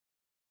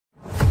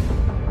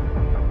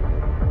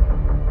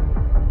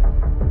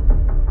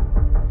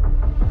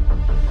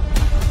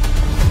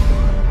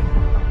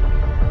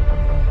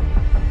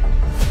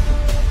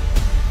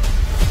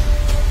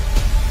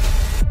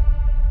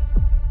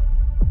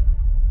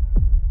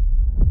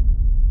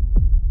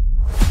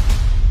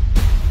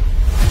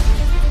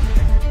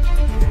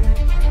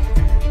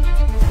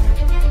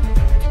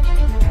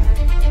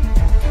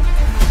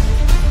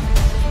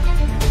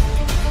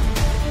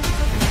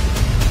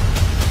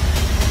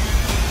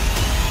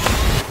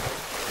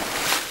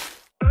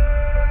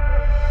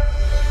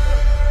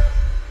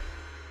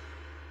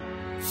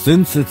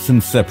Since its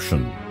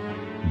inception,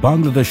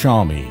 Bangladesh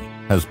Army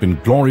has been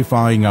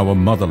glorifying our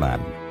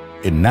motherland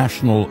in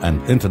national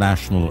and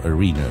international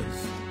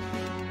arenas.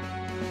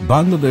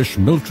 Bangladesh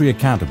Military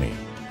Academy,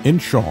 in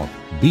short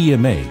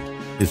BMA,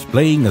 is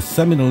playing a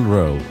seminal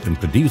role in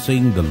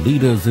producing the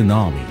leaders in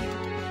Army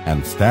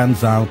and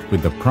stands out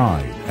with the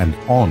pride and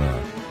honor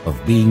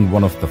of being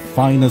one of the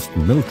finest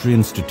military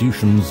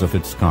institutions of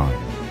its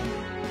kind.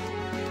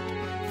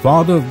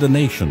 Father of the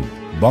nation,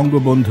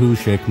 Bangabandhu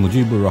Sheikh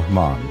Mujibur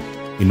Rahman,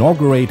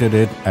 inaugurated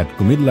it at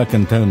Cumilla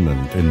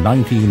Cantonment in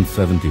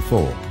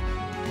 1974.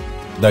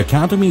 The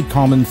Academy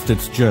commenced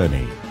its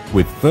journey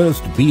with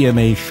first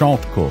BMA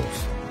short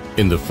course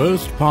in the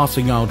first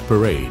passing out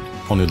parade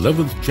on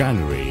 11th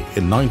January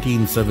in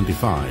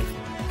 1975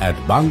 at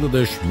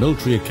Bangladesh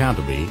Military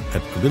Academy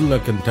at Cumilla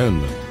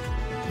Cantonment.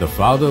 The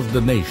father of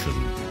the nation,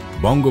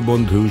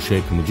 Bangabandhu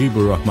Sheikh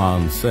Mujibur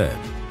Rahman, said,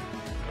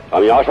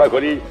 আমি আশা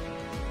করি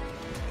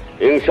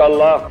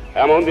ইনশাআল্লাহ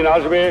এমন দিন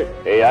আসবে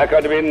এই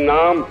একাডেমির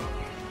নাম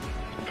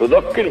শুধু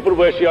দক্ষিণ পূর্ব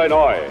এশিয়ায়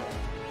নয়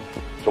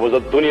সমগ্র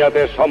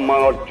দুনিয়াতে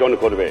সম্মান অর্জন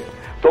করবে।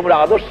 তোমরা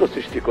আদর্শ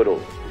সৃষ্টি করো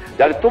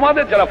যাতে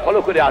তোমাদের যারা ফলো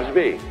করে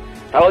আসবে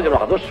তারাও যেন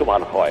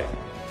আদর্শবান হয়।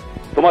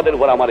 তোমাদের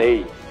উপর আমার এই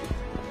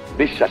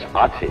বিশ্বাস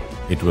আছে।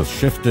 It was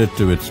shifted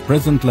to its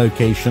present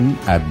location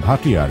at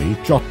Bhatiary,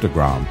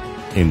 Chattogram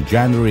in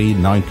January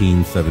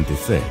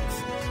 1976.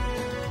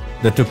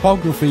 The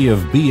topography of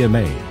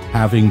BMA,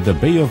 having the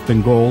Bay of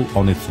Bengal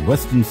on its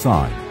western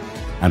side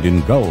and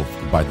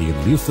engulfed by the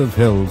elusive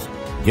hills,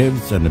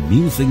 gives an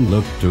amusing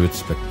look to its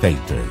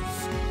spectators.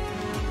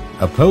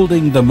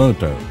 Upholding the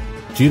motto,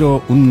 Chiro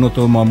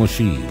Unnoto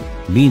Mamoshi,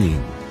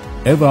 meaning,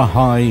 ever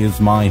high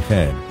is my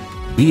head,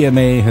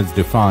 BMA has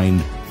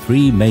defined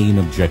three main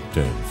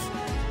objectives.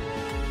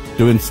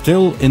 To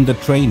instill in the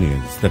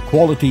trainees the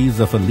qualities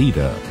of a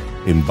leader,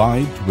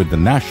 imbibed with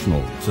the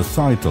national,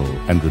 societal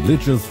and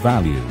religious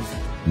values,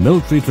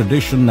 military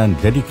tradition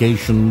and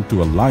dedication to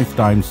a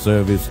lifetime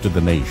service to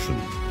the nation.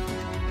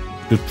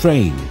 To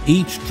train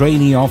each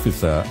trainee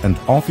officer and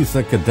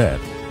officer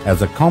cadet as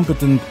a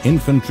competent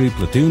infantry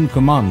platoon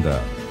commander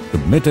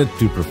committed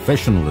to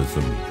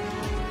professionalism.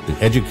 To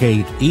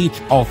educate each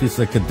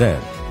officer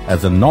cadet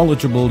as a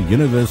knowledgeable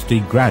university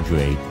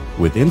graduate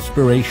with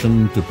inspiration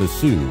to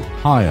pursue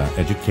higher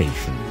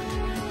education.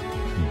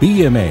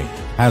 BMA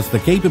has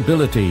the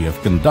capability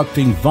of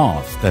conducting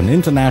vast and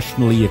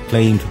internationally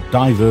acclaimed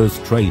diverse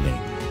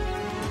training.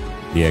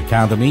 The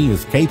Academy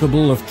is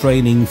capable of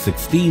training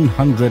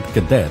 1,600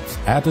 cadets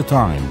at a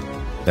time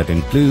that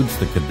includes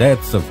the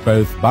cadets of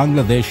both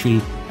Bangladeshi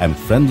and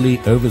friendly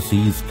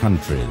overseas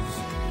countries.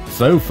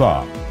 So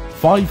far,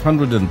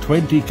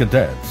 520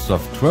 cadets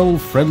of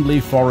 12 friendly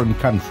foreign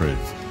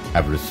countries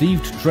have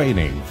received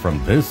training from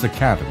this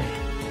academy.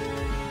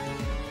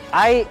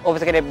 I,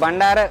 Officer Cadet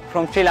Bandara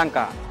from Sri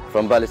Lanka.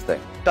 From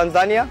Palestine.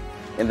 Tanzania.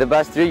 In the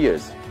past 3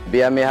 years,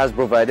 BMA has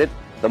provided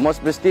the most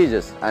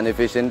prestigious and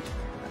efficient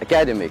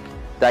academic,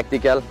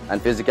 tactical and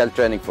physical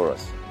training for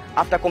us.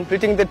 After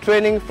completing the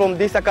training from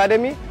this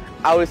academy,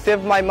 I will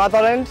serve my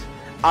motherland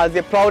as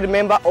a proud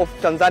member of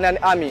Tanzanian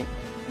Army.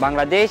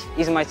 Bangladesh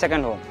is my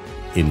second home.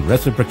 In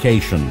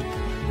reciprocation,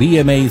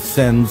 BMA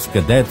sends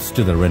cadets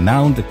to the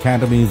renowned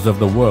academies of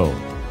the world: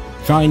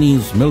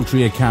 Chinese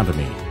Military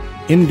Academy,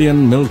 Indian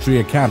Military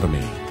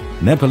Academy,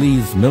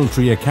 Nepalese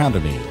Military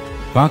Academy,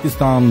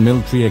 Pakistan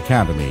Military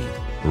Academy,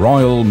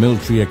 Royal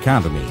Military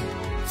Academy,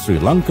 Sri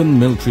Lankan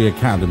Military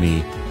Academy,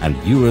 and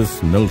US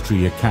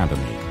Military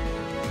Academy.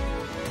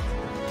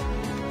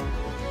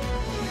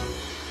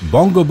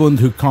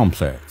 Bangabandhu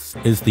Complex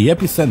is the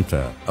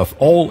epicenter of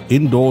all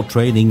indoor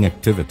training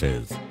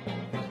activities.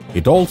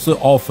 It also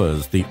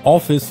offers the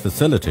office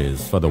facilities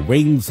for the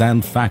wings and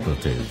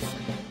faculties.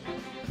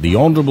 The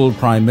Honorable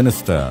Prime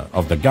Minister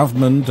of the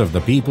Government of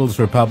the People's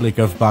Republic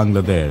of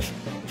Bangladesh,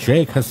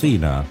 Sheikh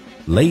Hasina,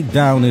 laid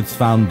down its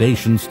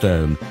foundation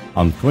stone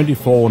on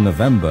 24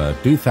 November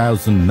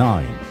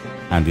 2009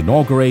 and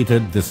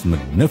inaugurated this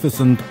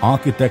magnificent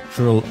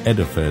architectural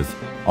edifice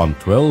on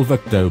 12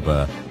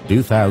 October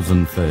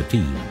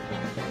 2013.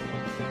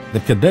 The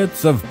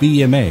cadets of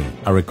BMA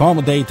are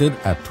accommodated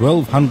at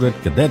 1200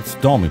 Cadets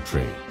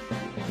Dormitory.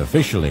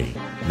 Officially,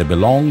 they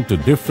belong to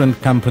different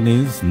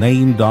companies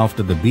named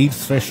after the beat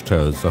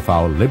shreshtas of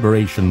our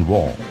liberation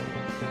war.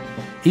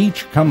 Each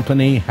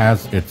company has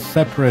its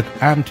separate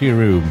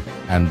anteroom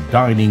and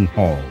dining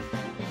hall.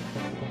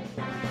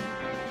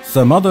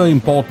 Some other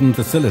important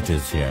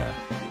facilities here.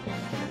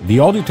 The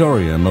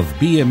auditorium of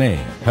BMA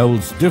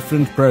holds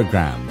different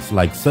programs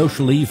like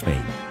social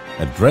evening,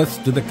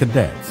 addressed to the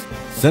cadets,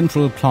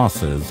 central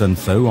classes and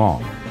so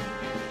on.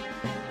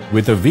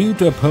 With a view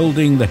to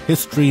upholding the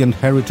history and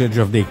heritage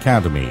of the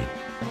Academy,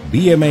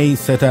 BMA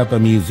set up a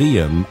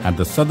museum at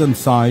the southern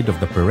side of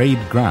the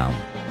parade ground.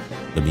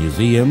 The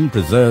museum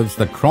preserves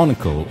the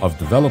chronicle of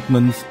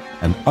developments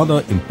and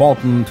other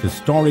important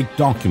historic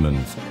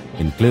documents,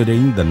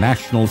 including the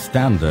national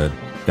standard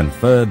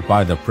conferred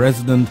by the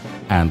President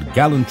and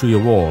gallantry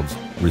awards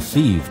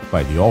received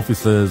by the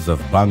officers of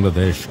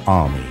Bangladesh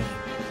Army.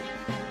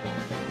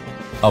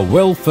 A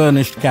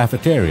well-furnished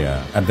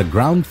cafeteria at the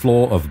ground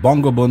floor of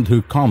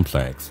Bangabandhu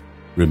complex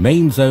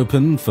remains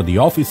open for the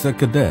officer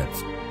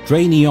cadets,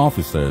 trainee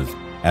officers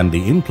and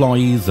the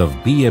employees of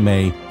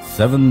BMA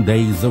 7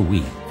 days a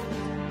week.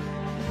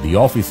 The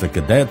officer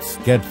cadets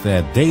get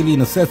their daily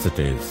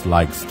necessities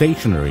like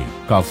stationery,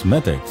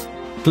 cosmetics,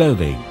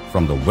 clothing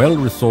from the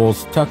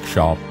well-resourced tuck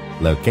shop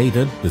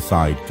located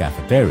beside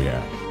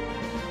cafeteria.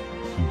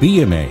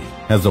 BMA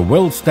has a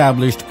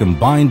well-established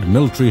combined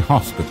military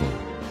hospital.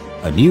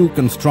 A new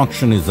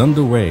construction is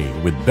underway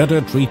with better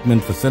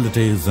treatment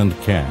facilities and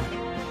care.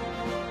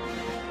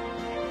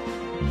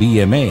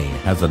 BMA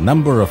has a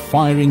number of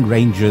firing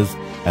ranges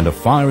and a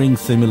firing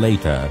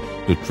simulator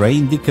to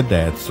train the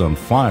cadets on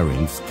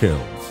firing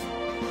skills.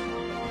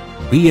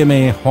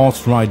 BMA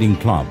Horse Riding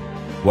Club,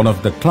 one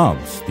of the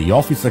clubs the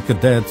officer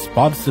cadets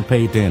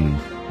participate in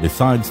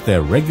besides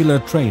their regular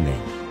training.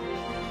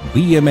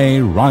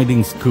 BMA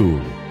Riding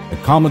School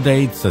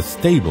accommodates a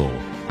stable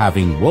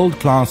having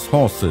world-class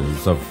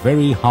horses of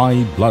very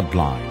high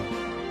bloodline.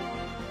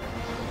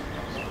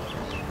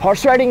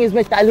 Horse riding is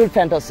my childhood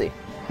fantasy.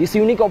 This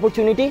unique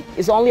opportunity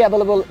is only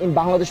available in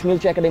Bangladesh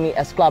Military Academy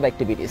as club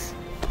activities.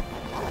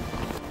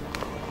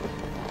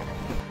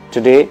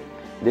 Today,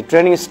 the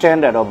training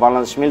standard of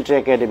Bangladesh Military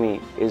Academy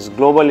is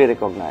globally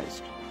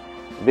recognized.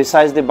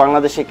 Besides the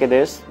Bangladeshi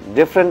cadets,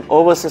 different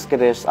overseas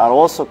cadets are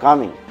also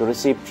coming to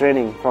receive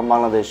training from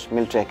Bangladesh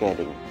Military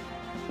Academy.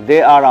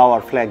 They are our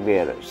flag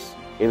bearers.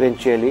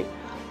 Eventually,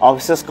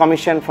 officers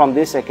commissioned from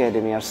this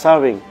academy are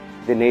serving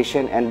the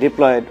nation and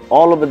deployed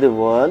all over the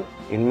world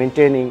in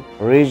maintaining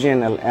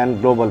regional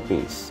and global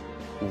peace.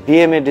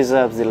 BMA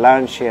deserves the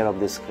lion's share of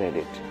this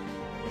credit.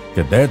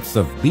 Cadets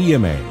of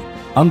BMA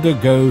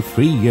undergo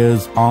 3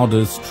 years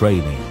arduous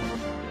training.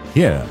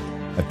 Here,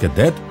 a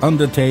cadet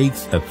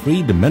undertakes a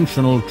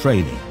three-dimensional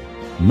training: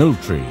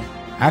 military,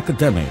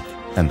 academic,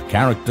 and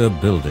character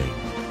building.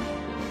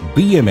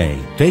 BMA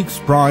takes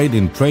pride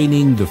in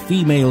training the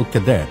female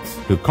cadets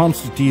who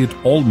constitute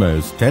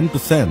almost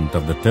 10%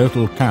 of the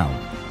total count.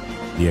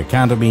 The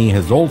Academy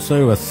has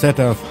also a set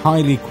of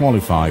highly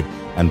qualified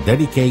and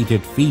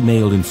dedicated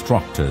female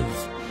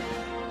instructors.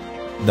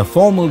 The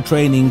formal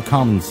training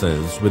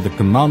commences with the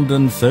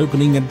Commandant's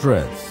opening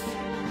address.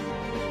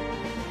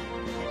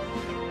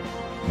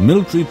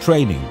 Military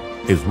training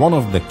is one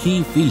of the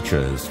key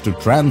features to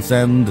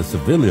transcend a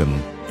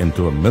civilian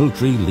into a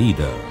military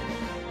leader.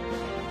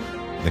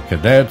 The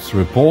cadets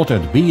report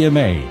at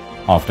BMA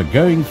after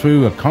going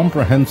through a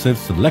comprehensive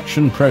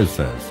selection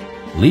process,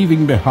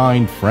 leaving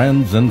behind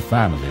friends and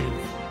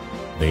families.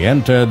 They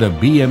enter the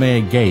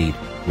BMA gate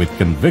with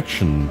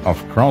conviction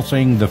of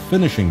crossing the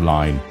finishing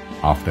line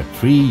after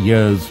 3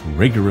 years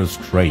rigorous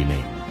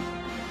training.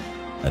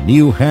 A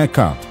new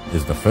haircut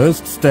is the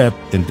first step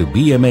into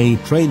BMA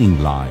training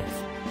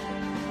life.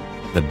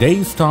 The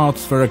day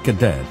starts for a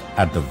cadet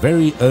at the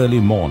very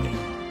early morning.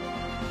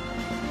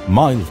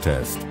 Mile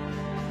test,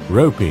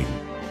 roping,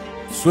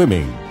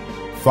 swimming,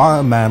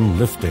 fireman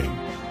lifting,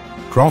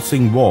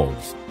 crossing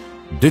walls,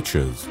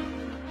 ditches,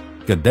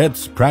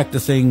 cadets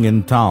practicing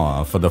in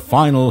tower for the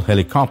final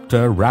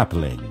helicopter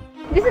rappelling.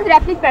 This is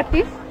rappelling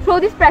practice.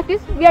 Through this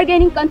practice, we are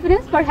gaining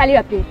confidence for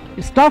heli-rappelling.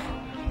 It's tough,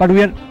 but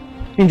we are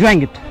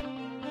enjoying it.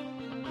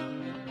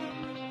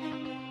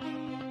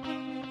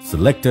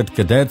 Selected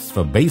cadets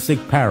for basic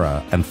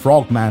para and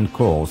frogman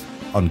course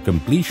on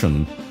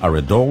completion are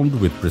adorned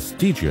with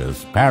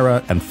prestigious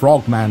para and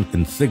frogman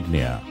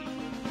insignia.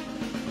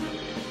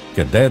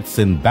 Cadets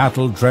in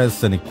battle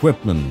dress and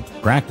equipment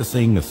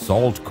practicing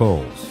assault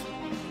course.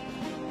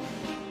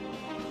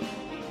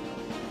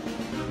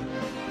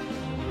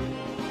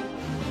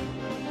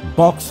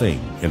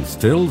 Boxing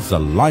instills a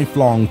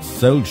lifelong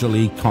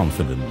soldierly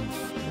confidence.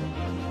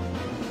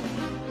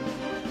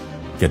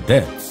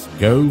 Cadets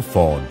go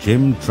for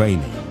gym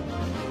training.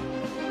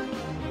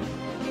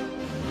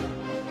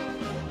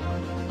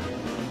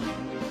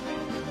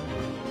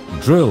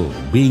 Drill,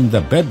 being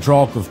the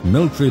bedrock of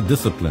military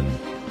discipline,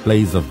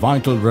 plays a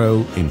vital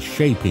role in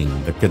shaping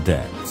the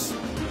cadets.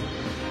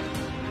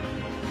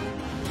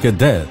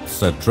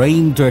 Cadets are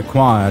trained to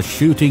acquire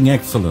shooting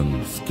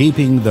excellence,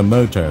 keeping the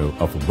motto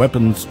of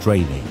weapons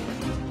training.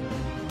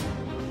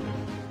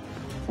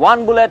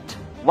 One bullet,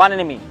 one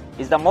enemy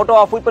is the motto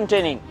of weapon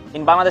training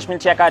in Bangladesh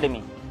Military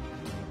Academy.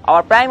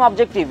 Our prime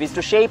objective is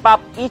to shape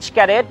up each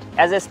cadet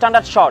as a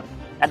standard shot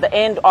at the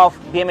end of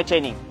BMA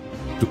training.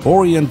 To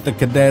orient the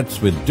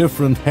cadets with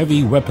different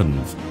heavy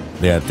weapons,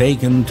 they are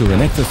taken to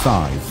an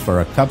exercise for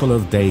a couple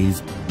of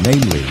days,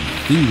 namely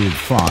field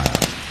fire.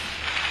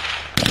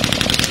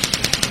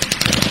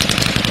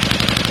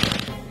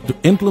 To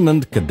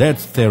implement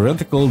cadets'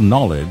 theoretical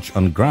knowledge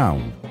on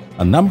ground,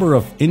 a number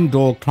of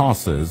indoor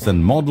classes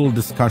and model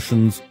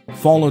discussions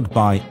followed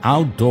by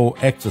outdoor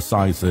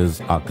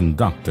exercises are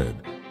conducted.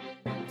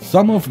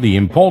 Some of the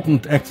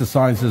important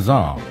exercises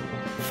are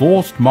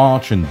forced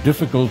march in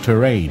difficult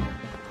terrain.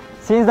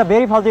 Since the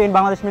very first day in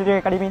Bangladesh Military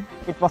Academy,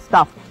 it was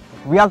tough,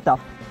 real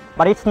tough,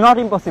 but it's not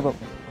impossible.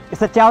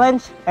 It's a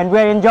challenge and we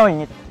are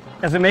enjoying it.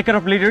 As a maker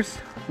of leaders,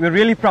 we are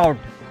really proud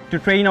to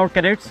train our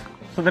cadets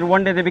so that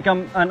one day they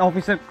become an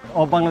officer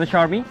of Bangladesh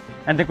Army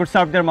and they could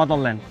serve their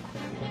motherland.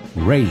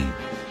 Raid,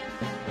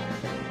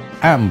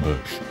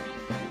 ambush,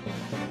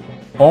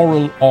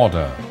 oral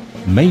order,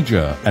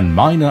 major and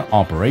minor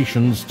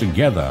operations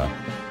together,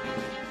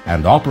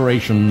 and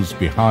operations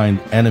behind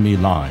enemy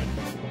lines.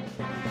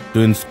 To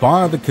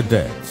inspire the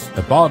cadets,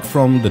 apart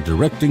from the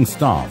directing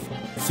staff,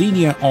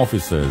 senior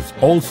officers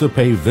also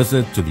pay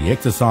visit to the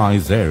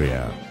exercise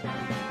area.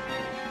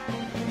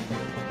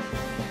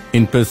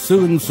 In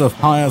pursuance of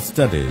higher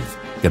studies,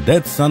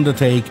 cadets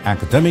undertake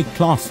academic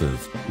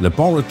classes,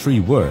 laboratory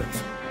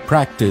works,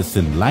 practice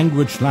in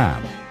language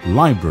lab,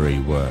 library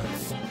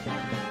works.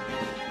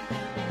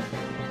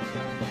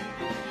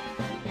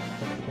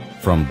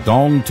 From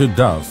dawn to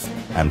dusk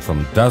and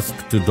from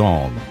dusk to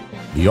dawn,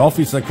 the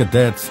officer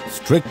cadets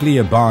strictly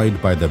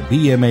abide by the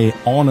BMA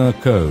honor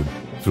code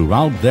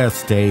throughout their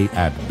stay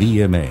at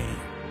BMA.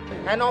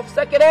 An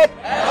officer cadet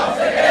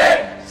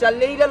shall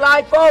lead a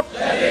life of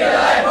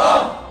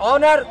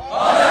honor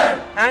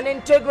and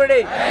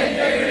integrity.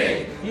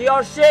 He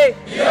or she.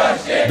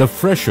 The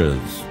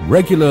freshers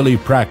regularly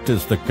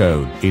practice the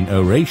code in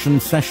oration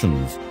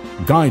sessions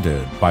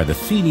guided by the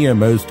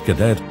senior-most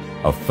cadet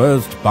of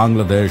 1st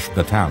Bangladesh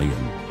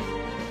Battalion.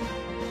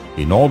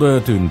 In order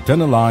to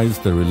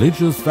internalize the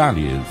religious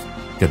values,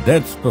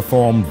 cadets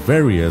perform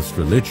various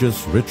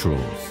religious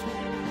rituals.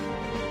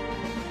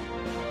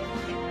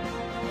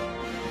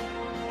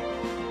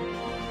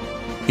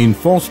 In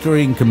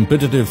fostering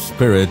competitive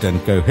spirit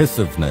and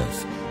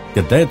cohesiveness,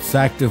 cadets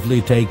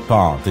actively take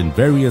part in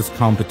various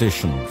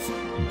competitions: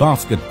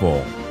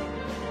 basketball,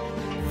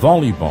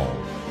 volleyball,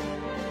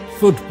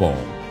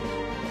 football,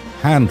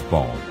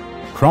 handball,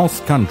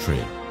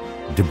 cross-country,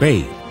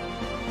 debate,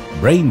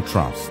 brain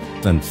trust,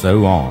 and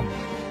so on.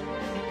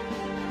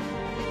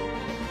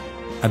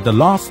 At the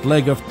last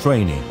leg of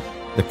training,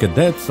 the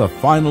cadets of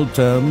final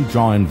term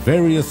join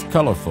various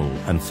colorful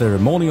and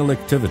ceremonial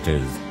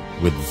activities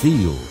with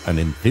zeal and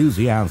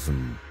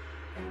enthusiasm.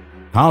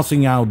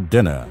 Passing out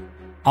dinner,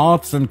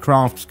 arts and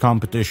crafts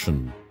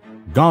competition,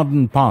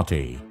 garden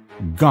party,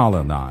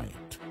 gala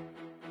night.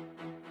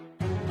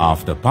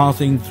 After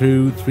passing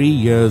through 3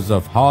 years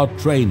of hard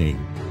training,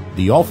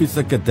 the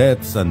officer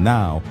cadets are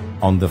now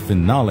on the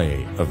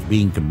finale of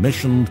being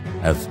commissioned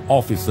as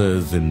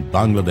officers in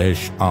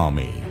Bangladesh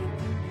Army.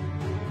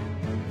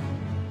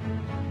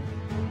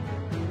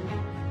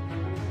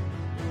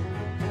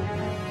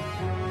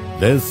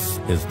 This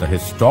is the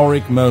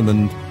historic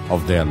moment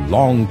of their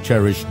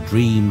long-cherished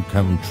dream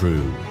come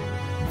true.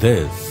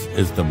 This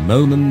is the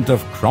moment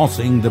of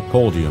crossing the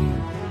podium,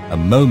 a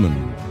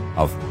moment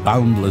of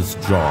boundless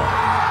joy.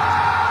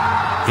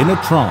 In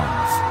a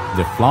trance,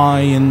 they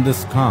fly in the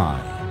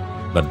sky,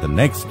 but the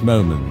next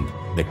moment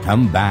they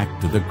come back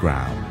to the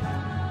ground.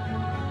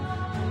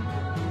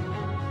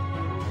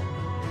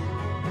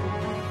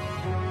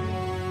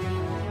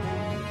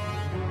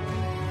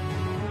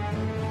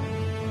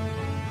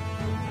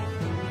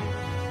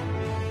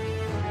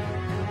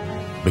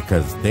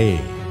 Because they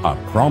are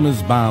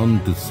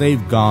promise-bound to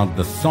safeguard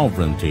the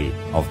sovereignty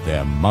of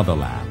their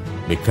motherland.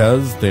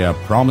 Because they are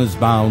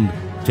promise-bound,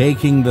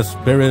 taking the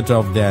spirit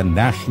of their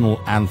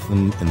national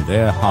anthem in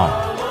their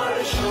heart.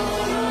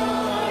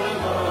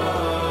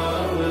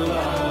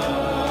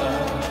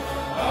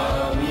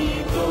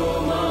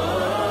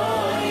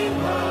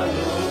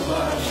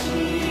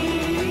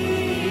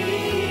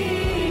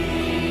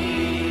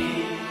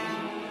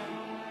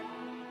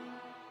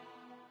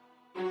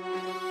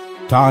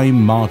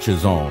 Time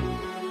marches on.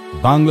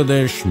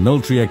 Bangladesh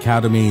Military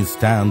Academy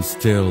stands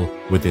still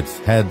with its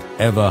head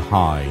ever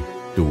high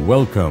to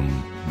welcome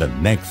the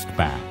next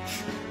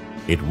batch.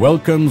 It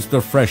welcomes the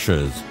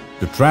freshers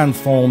to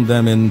transform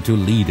them into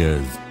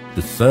leaders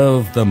to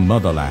serve the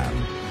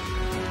motherland